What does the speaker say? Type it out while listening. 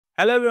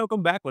Hello,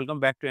 welcome back. Welcome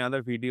back to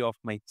another video of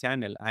my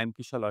channel. I am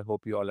Kishalay. I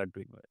hope you all are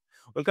doing well.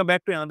 Welcome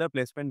back to another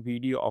placement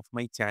video of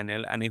my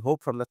channel, and I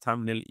hope from the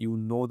thumbnail you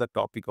know the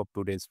topic of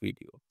today's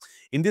video.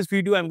 In this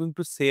video, I'm going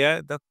to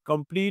share the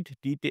complete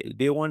detail,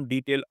 day one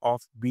detail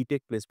of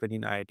BTech placement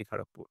in IIT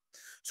Kharagpur.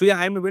 So yeah,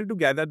 I'm able to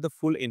gather the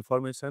full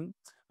information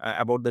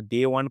about the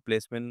day one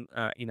placement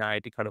in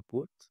IIT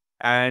Kharagpur.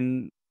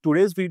 And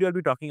today's video, I'll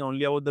be talking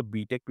only about the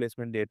BTech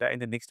placement data. In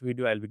the next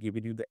video, I'll be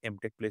giving you the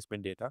M.Tech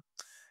placement data.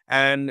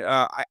 And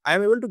I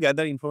am able to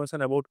gather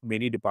information about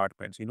many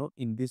departments.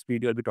 In this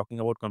video, I'll be talking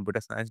about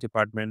computer science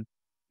department,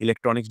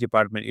 electronics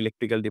department,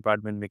 electrical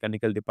department,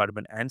 mechanical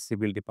department, and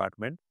civil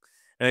department.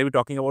 And I'll be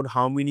talking about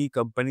how many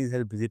companies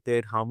have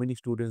visited, how many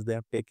students they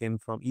have taken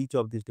from each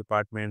of these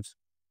departments.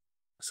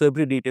 So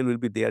every detail will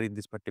be there in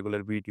this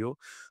particular video.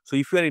 So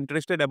if you are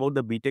interested about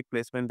the BTech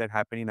placement that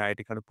happened in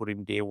IIT Kharagpur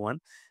in day one,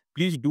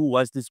 please do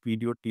watch this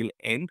video till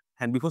end.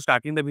 And before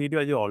starting the video,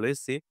 as I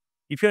always say,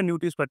 if you are new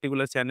to this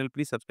particular channel,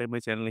 please subscribe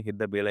my channel and hit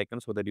the bell icon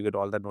so that you get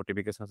all the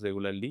notifications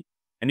regularly.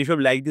 And if you have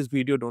liked this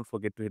video, don't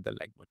forget to hit the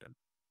like button.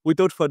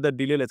 Without further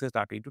delay, let's get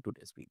started into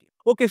today's video.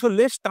 Okay, so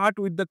let's start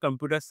with the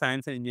computer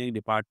science and engineering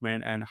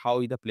department and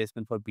how is the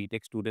placement for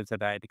BTech students at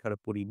IIT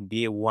Kharagpur in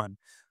day one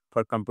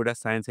for computer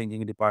science and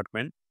engineering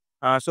department.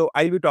 So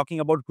I'll be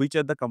talking about which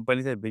are the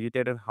companies have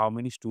visited and how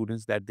many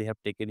students that they have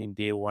taken in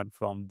day one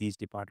from these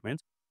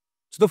departments.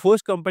 So the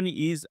first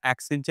company is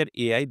Accenture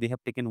AI. They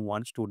have taken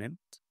one student.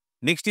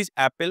 Next is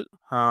Apple.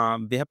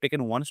 They have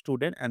taken one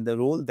student and the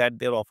role that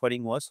they're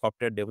offering was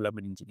software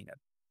development engineer.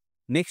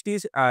 Next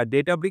is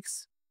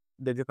Databricks.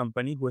 There's a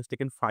company who has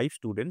taken 5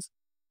 students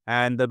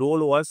and the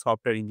role was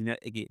software engineer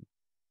again.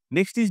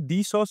 Next is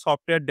DSO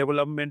software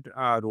development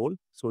role.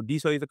 So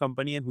DSO is a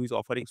company and who is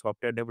offering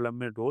software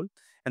development role,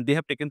 and they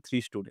have taken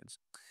 3 students.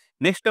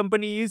 Next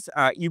company is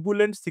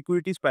Ebullient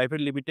Securities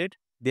Private Limited.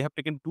 They have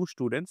taken 2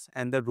 students,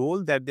 and the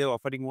role that they're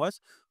offering was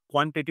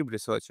quantitative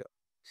researcher.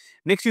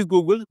 Next is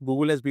Google.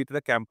 Google has been to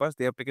the campus.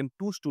 They have taken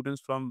 2 students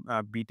from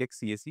BTech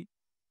CSE,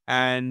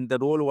 and the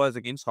role was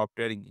again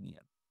software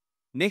engineer.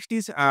 Next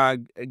is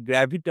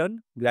Graviton.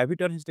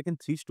 Graviton has taken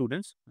 3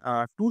 students,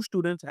 2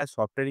 students as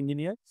software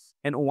engineer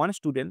and 1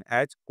 student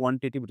as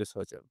quantitative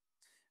researcher.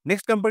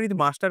 Next company is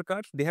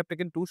Mastercard. They have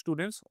taken 2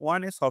 students,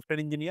 one as software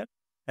engineer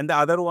and the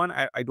other one,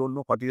 I don't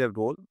know what is their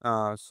role.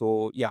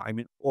 So yeah, I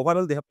mean,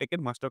 overall they have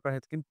taken, Mastercard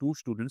has taken 2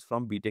 students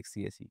from BTech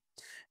CSE.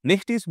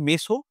 Next is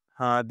Meso.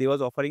 They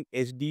was offering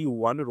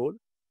SD1 role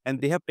and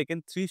they have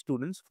taken 3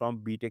 students from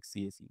BTech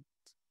CSE.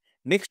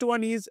 Next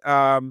one is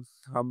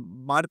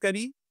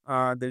Mercury.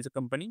 There is a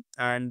company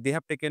and they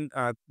have taken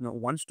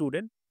 1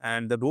 student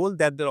and the role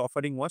that they're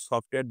offering was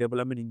software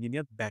development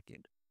engineer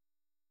backend.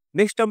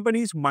 Next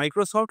company is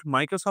Microsoft.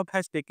 Microsoft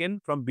has taken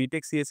from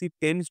BTech CSE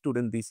 10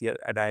 students this year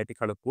at IIT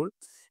Kharagpur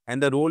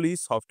and the role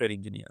is software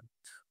engineer.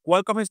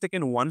 Qualcomm has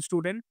taken 1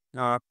 student.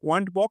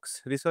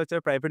 Quantbox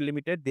Researcher Private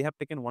Limited, they have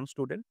taken 1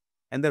 student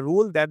and the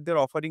role that they're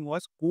offering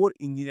was core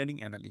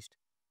engineering analyst.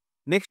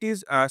 Next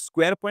is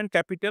SquarePoint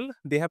Capital.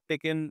 They have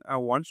taken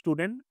 1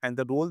 student and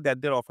the role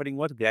that they're offering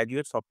was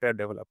graduate software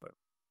developer.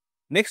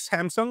 Next,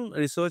 Samsung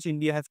Research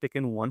India has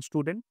taken 1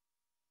 student.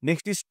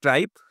 Next is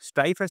Stripe.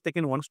 Stripe has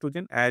taken 1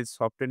 student as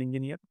software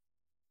engineer.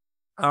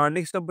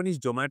 Next company is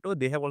Zomato.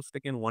 They have also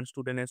taken 1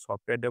 student as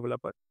software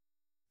developer.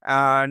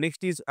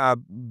 Next is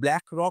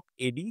BlackRock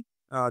AD.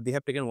 They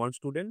have taken 1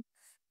 student.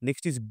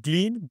 Next is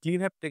Glean. Glean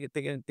have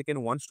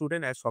taken 1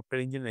 student as software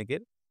engineer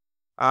again.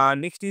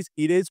 Next is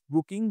Erase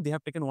Booking. They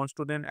have taken 1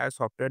 student as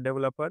software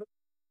developer.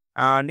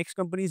 Next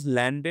company is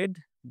Landed.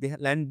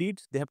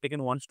 Landed. They have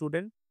taken 1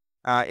 student.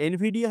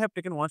 NVIDIA have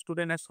taken 1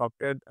 student as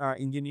software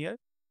engineer.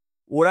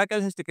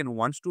 Oracle has taken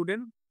 1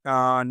 student.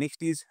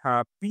 Next is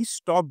Peace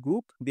Stop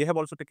Group. They have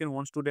also taken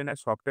 1 student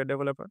as software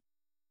developer.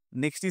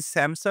 Next is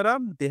Samsara.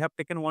 They have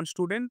taken 1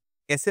 student.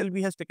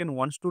 SLB has taken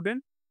 1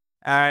 student.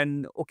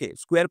 And okay,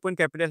 SquarePoint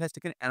Capital has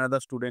taken another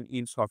student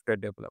in software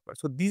developer.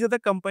 So these are the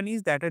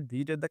companies that had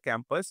visited the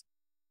campus.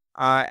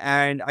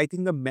 And I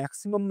think the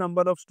maximum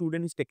number of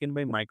students is taken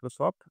by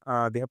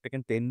Microsoft. They have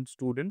taken 10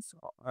 students.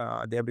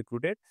 They have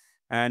recruited.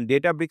 And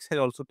Databricks has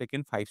also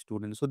taken 5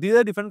 students. So these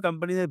are different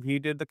companies that have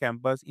visited the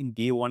campus in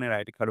day one at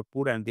IIT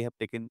Kharagpur and they have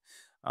taken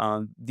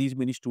these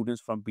many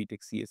students from BTech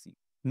CSE.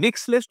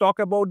 Next, let's talk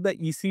about the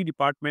EC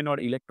department or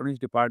electronics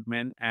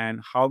department and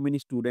how many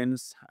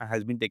students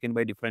has been taken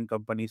by different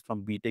companies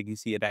from BTech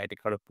EC at IIT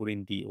Kharagpur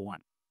in day one.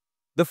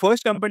 The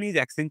first company is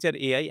Accenture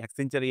AI.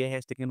 Accenture AI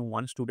has taken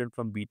 1 student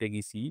from BTech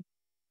EC.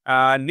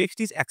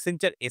 Next is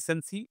Accenture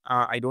SNC.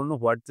 I don't know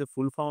what's the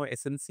full form of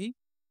SNC,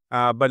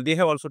 but they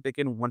have also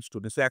taken 1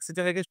 student. So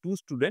Accenture has 2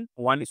 students.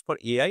 One is for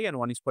AI and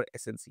one is for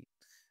SNC.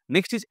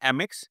 Next is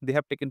Amex. They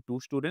have taken 2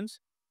 students.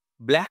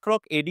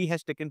 BlackRock AD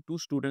has taken 2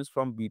 students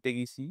from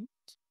BTech EC.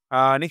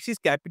 Next is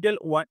Capital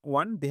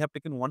One. They have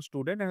taken 1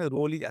 student and the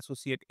role is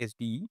associate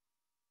SDE.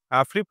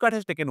 Flipkart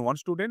has taken 1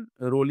 student.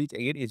 Role is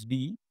again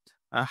SDE.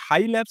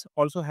 High Labs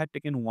also had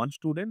taken 1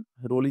 student.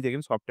 Role is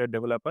again software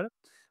developer.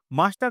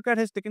 Mastercard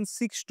has taken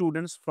 6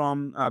 students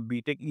from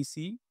BTech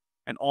EC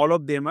and all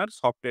of them are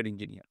software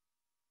engineer.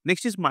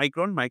 Next is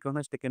Micron. Micron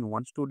has taken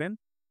 1 student.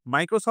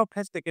 Microsoft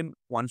has taken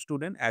 1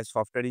 student as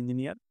software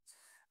engineer.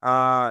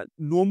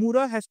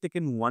 Nomura has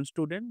taken 1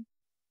 student.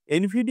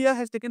 NVIDIA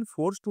has taken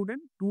 4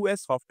 students, 2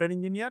 as software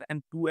engineer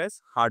and 2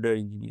 as hardware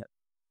engineer.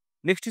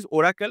 Next is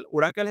Oracle.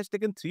 Oracle has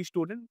taken 3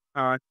 students,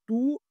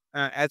 2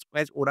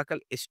 as Oracle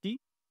ST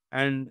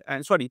and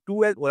sorry,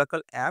 2 as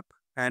Oracle app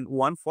and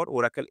 1 for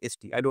Oracle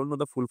ST. I don't know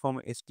the full form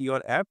of ST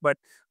or app, but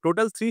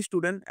total 3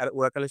 students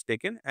Oracle has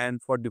taken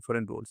and for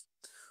different roles.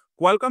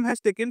 Qualcomm has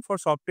taken for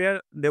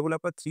software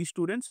developer 3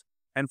 students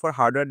and for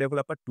hardware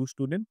developer 2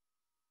 students.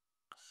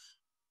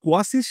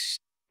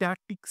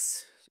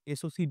 Quasi-statics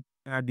SoC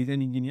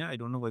design engineer, I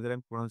don't know whether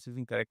I'm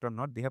pronouncing correct or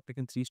not. They have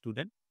taken 3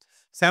 students.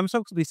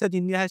 Samsung Research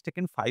India has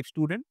taken 5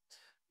 students.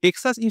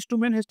 Texas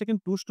Instrument has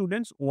taken 2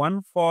 students,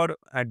 1 for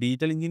a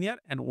digital engineer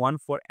and 1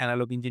 for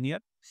analog engineer.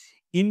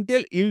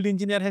 Intel Yield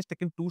Engineer has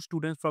taken 2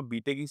 students from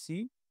BTech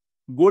CSE.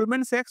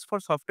 Goldman Sachs for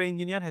software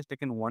engineer has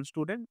taken 1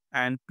 student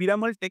and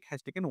Piramal Tech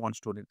has taken 1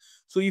 student.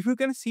 So if you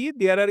can see,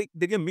 there are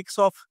a mix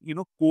of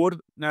core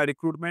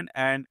recruitment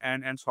and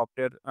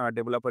software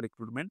developer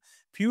recruitment.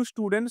 Few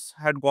students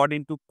had got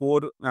into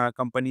core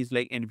companies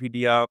like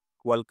Nvidia,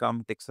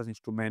 Qualcomm, Texas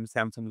Instruments,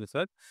 Samsung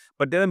Research,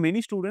 but there are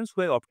many students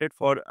who have opted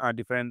for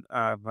different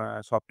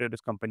software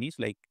companies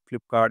like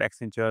Flipkart,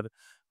 Accenture,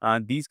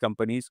 these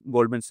companies,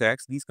 Goldman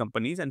Sachs, these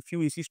companies, and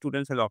few EC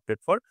students have opted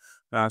for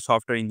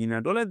software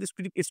engineer role. And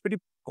it's pretty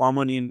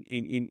common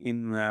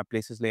in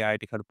places like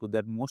IIT Kharagpur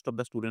that most of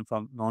the students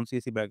from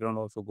non-CSE background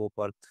also go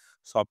for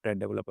software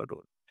developer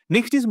role.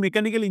 Next is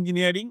mechanical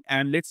engineering,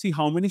 and let's see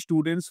how many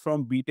students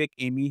from BTech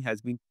ME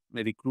has been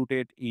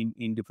recruited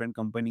in different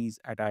companies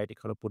at IIT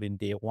Kharagpur in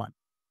day 1.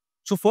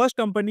 So first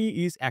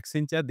company is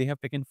Accenture. They have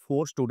taken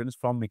 4 students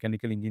from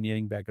mechanical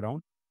engineering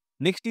background.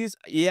 Next is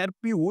ARP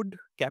Wood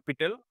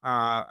Capital,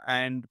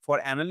 and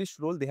for analyst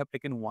role they have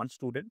taken 1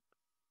 student.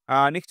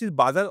 Next is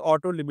Bazar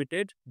Auto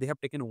Limited. They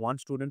have taken 1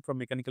 student from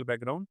mechanical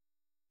background.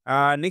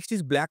 Next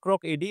is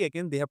BlackRock AD.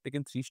 Again, they have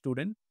taken 3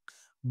 students.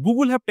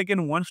 Google have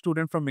taken 1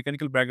 student from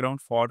mechanical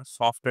background for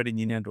software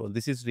engineer role.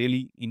 This is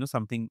really,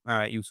 something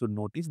you should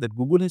notice, that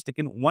Google has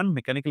taken 1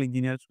 mechanical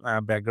engineer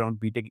background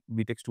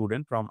BTech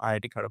student from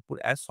IIT Kharagpur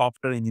as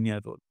software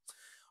engineer role.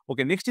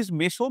 Okay, next is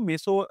Meso.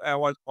 Meso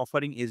was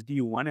offering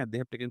SDU1 and they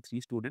have taken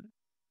 3 students.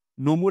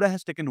 Nomura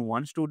has taken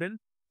 1 student.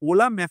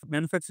 Ola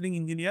manufacturing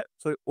engineer.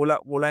 So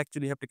Ola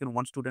actually have taken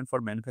 1 student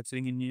for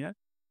manufacturing engineer.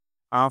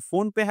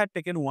 PhonePe had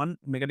taken 1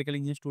 mechanical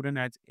engineer student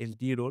as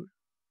SD role.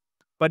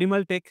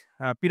 Piramal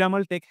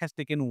Tech has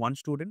taken 1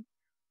 student.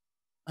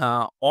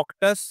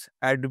 Octus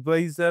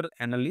advisor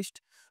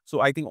analyst. So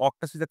I think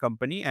Octus is a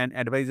company and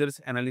advisors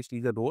analyst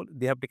is a role.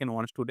 They have taken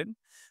 1 student.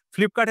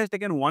 Flipkart has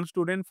taken 1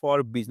 student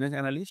for business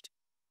analyst.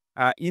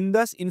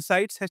 Indus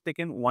Insights has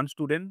taken 1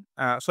 student,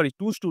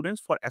 2 students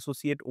for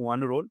associate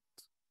 1 role.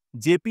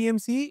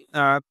 JPMC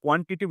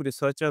quantitative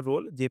researcher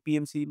role.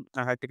 JPMC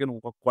had taken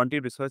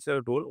quantitative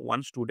researcher role,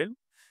 1 student.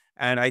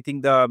 And I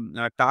think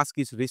the task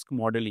is risk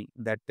modeling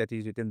that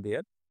is written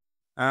there.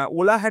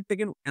 Ola had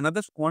taken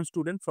another 1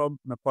 student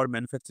for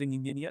manufacturing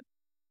engineer.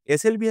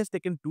 SLB has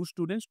taken 2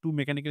 students, 2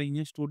 mechanical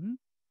engineer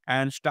students,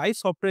 and Stripe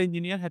software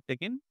engineer had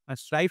taken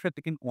Stripe had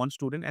taken 1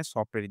 student as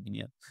software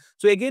engineer.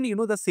 So again,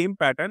 the same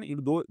pattern.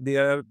 Though they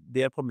are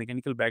from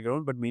mechanical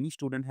background, but many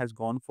student has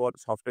gone for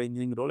software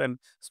engineering role, and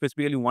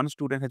specifically 1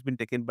 student has been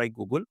taken by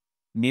Google.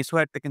 Meso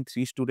had taken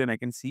 3 student. I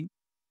can see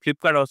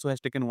Flipkart also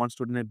has taken 1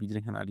 student at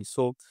business analyst.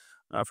 So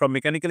from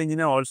mechanical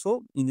engineer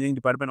also, engineering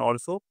department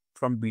also,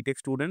 from BTech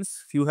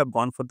students, few have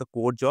gone for the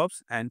core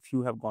jobs and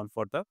few have gone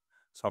for the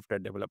software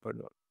developer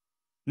role.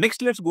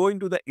 Next, let's go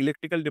into the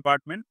electrical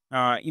department.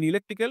 In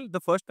electrical,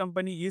 the first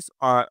company is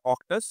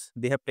Octus.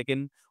 They have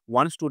taken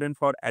 1 student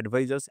for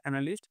advisors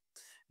analyst.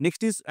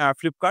 Next is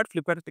Flipkart.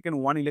 Flipkart has taken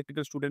 1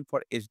 electrical student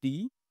for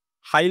SDE.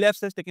 High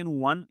Labs has taken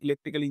 1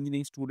 electrical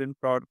engineering student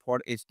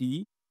for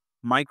SDE.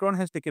 Micron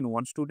has taken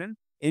 1 student.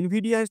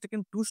 NVIDIA has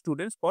taken 2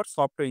 students for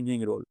software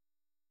engineering role.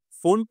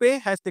 PhonePe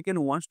has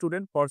taken 1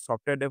 student for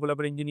software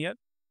developer engineer.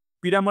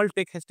 Piramal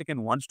Tech has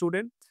taken 1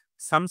 student.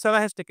 Samsara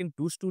has taken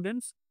 2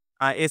 students.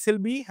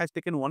 SLB has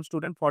taken 1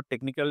 student for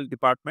technical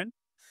department.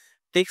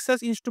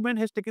 Texas Instrument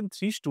has taken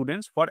 3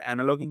 students for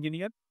analog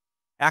engineer.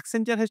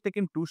 Accenture has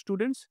taken 2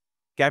 students.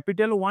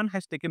 Capital One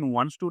has taken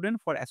 1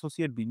 student for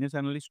associate business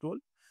analyst role.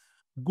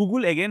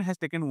 Google again has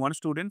taken 1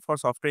 student for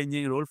software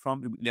engineering role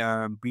from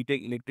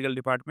BTech electrical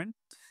department.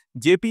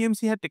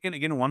 JPMC had taken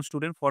again 1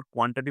 student for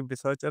quantitative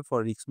researcher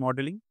for risk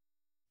modeling.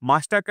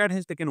 Mastercard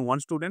has taken 1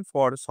 student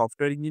for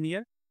software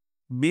engineer.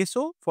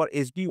 Meso for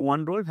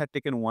SD1 role had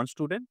taken 1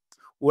 student.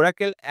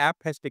 Oracle app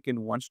has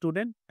taken 1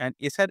 student, and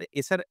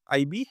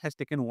SRIB has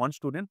taken 1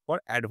 student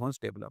for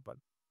advanced developer.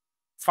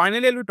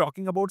 Finally, I'll be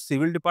talking about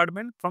civil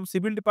department. From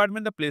civil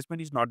department, the placement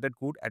is not that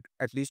good,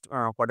 at least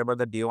whatever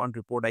the day 1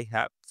 report I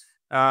have.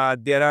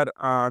 There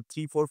are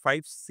 3, 4,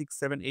 5, 6,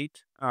 7,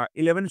 8,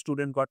 11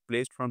 students got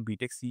placed from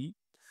BTech CE.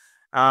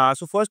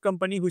 So first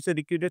company which is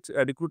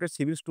recruited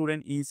civil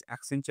student is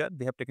Accenture.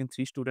 They have taken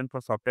 3 students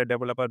for software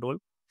developer role.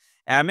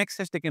 Amex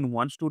has taken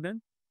 1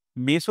 student.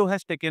 Meso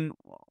has taken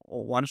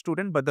one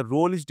student, but the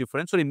role is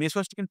different. Sorry, Meso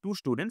has taken two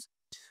students,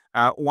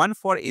 one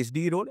for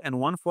SD role and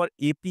one for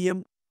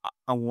APM,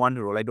 one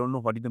role. I don't know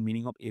what is the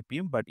meaning of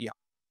APM, but yeah.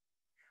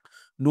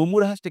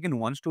 Nomura has taken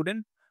one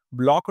student.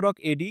 BlockRock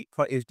AD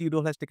for SD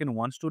role has taken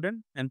one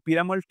student, and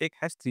Piramal Tech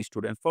has three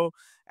students. For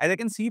as I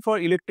can see, for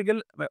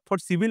electrical, for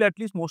civil at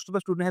least most of the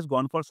student has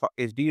gone for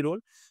SD role,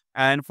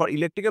 and for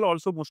electrical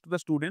also most of the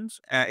students,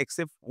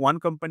 except one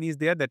company is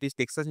there, that is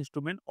Texas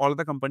Instrument. All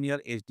the company are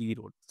SD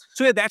role.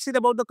 So yeah, that's it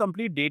about the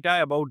complete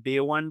data about day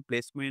one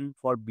placement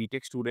for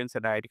BTech students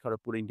at IIT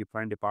Kharagpur in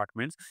different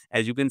departments.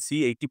 As you can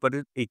see,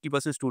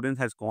 80% students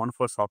has gone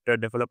for software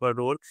developer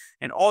role,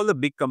 and all the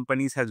big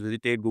companies has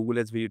visited. Google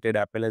has visited,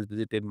 Apple has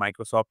visited,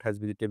 Microsoft has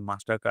visited,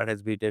 Mastercard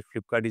has visited,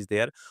 Flipkart is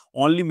there.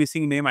 Only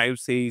missing name I would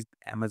say is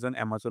Amazon.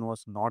 Amazon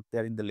was not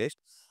there in the list.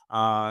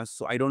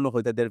 So I don't know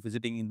whether they're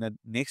visiting in the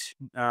next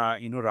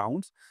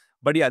rounds.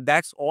 But yeah,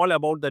 that's all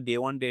about the day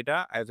one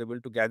data I was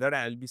able to gather.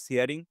 I'll be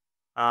sharing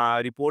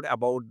report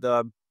about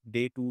the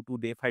day 2 to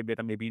day 5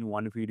 data maybe in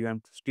one video.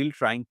 I'm still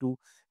trying to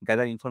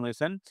gather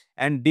information,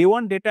 and day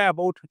one data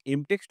about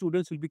M.Tech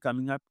students will be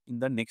coming up in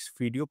the next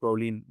video,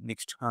 probably in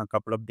next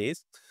couple of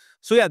days.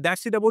 So yeah,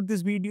 that's it about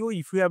this video.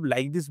 If you have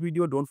liked this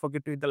video, don't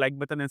forget to hit the like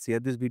button and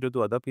share this video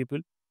to other people.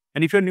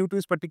 And if you're new to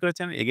this particular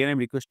channel, again, I'm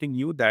requesting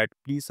you that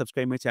please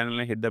subscribe my channel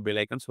and hit the bell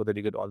icon so that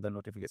you get all the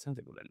notifications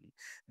regularly.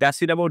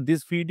 That's it about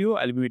this video.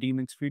 I'll be meeting in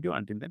next video.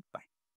 Until then, bye.